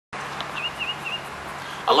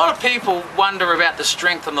A lot of people wonder about the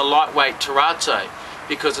strength on the lightweight Terrazzo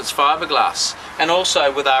because it's fiberglass, and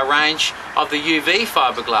also with our range of the UV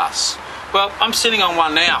fiberglass. Well, I'm sitting on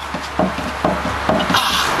one now.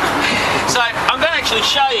 So I'm going to actually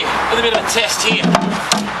show you with a bit of a test here.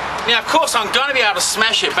 Now, of course, I'm going to be able to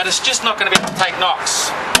smash it, but it's just not going to be able to take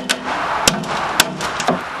knocks.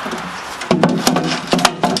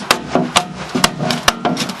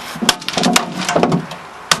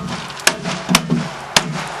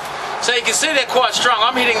 So you can see they're quite strong.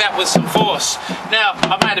 I'm hitting that with some force. Now,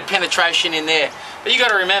 I've made a penetration in there. But you've got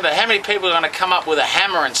to remember, how many people are going to come up with a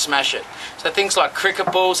hammer and smash it? So things like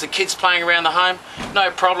cricket balls, the kids playing around the home,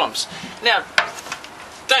 no problems. Now,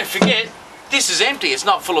 don't forget, this is empty. It's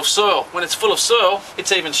not full of soil. When it's full of soil,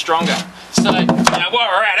 it's even stronger. So, now while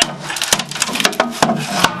we're at it,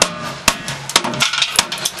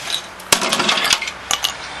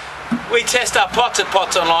 we test our pots at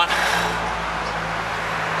Potsonline.